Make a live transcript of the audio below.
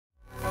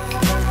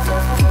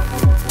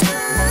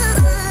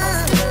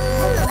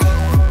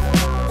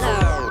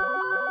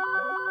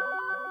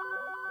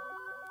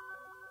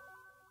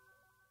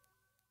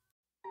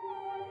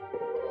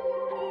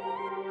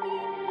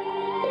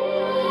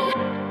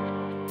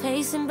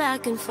pacing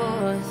back and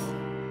forth.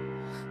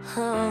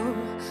 Oh,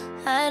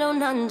 I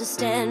don't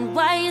understand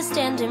why you're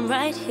standing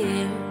right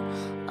here.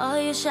 All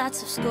your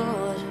shots have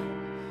scored.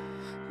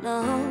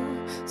 No,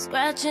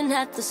 scratching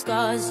at the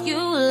scars you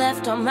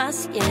left on my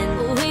skin.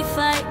 But we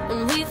fight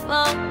and we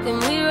fall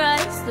and we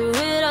rise through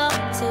it all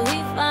till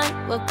we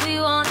find what we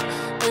want.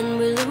 Then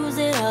we lose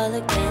it all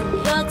again.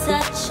 Your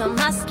touch on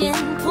my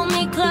skin, pull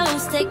me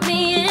close, take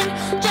me in.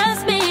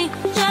 Just me,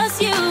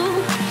 just you,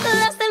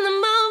 lost in the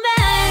moment.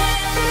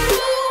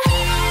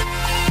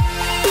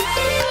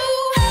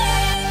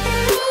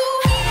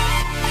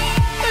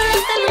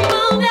 Lost in the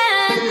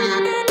moment.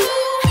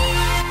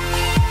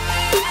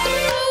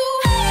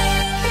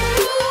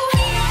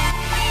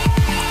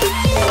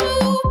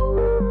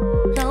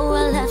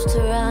 Nowhere left to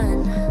run.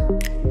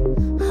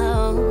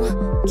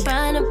 Oh,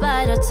 trying to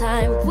bide our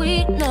time.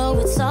 We know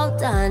it's all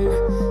done.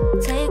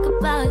 Take a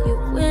bow, you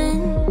win.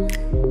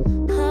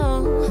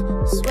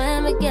 Oh,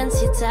 swam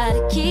against your tide,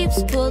 it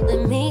keeps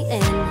pulling me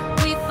in.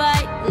 We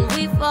fight and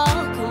we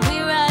fall, can we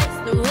rise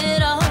through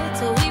it all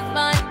till we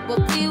find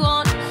what we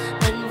want,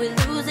 then we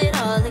lose it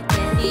all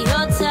again.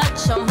 Your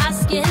touch on my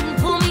skin,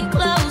 pull me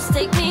close,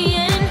 take me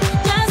in.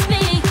 Just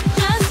me,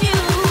 just you,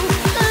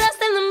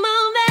 lost in the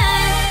moment.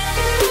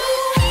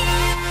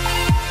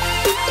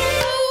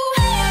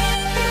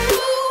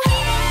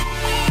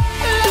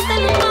 Lost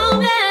in the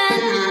moment.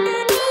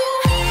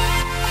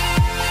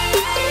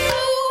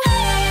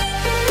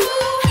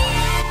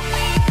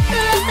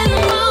 Lost in the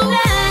moment.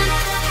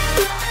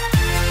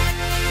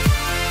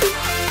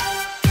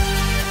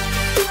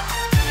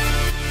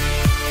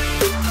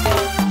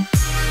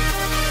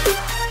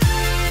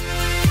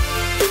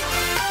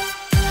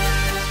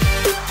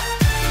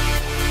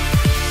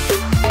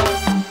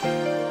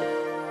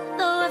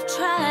 Though I've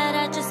tried,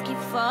 I just keep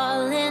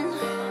falling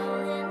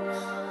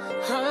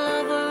all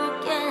over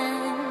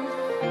again.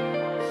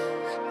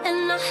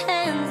 And our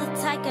hands are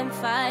tight, can't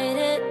fight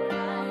it.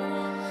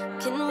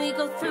 Can we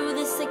go through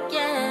this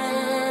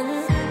again?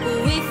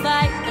 Will we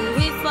fight and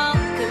we fall?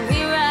 Can we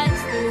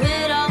rise through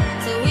it all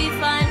till we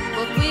find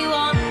what we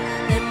want?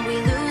 Then we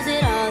lose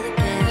it all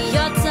again.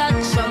 Your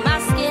touch on my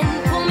skin,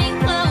 pull me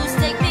close,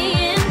 take me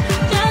in.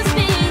 Just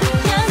me,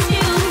 just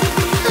you,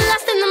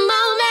 lost in the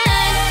moment.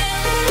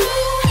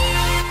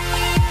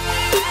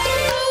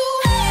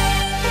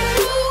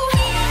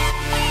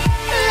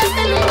 Lost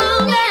in the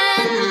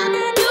moment.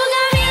 You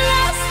got me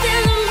lost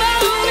in the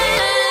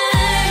moment.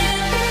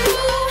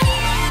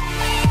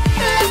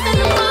 Lost in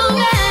the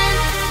moment.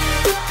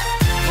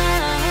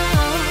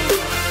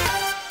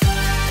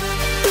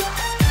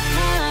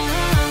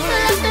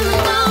 Lost in the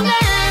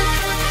moment.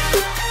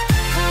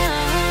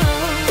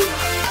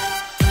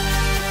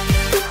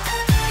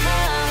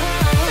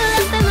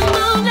 Lost in the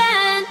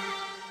moment.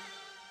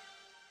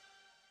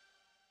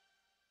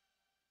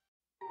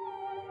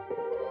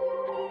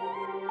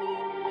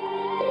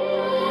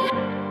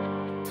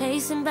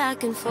 Pacing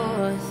back and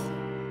forth.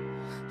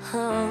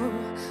 Oh,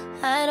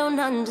 I don't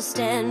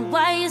understand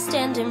why you're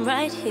standing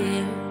right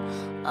here.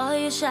 All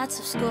your shots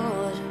have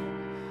scored.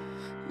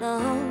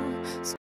 No.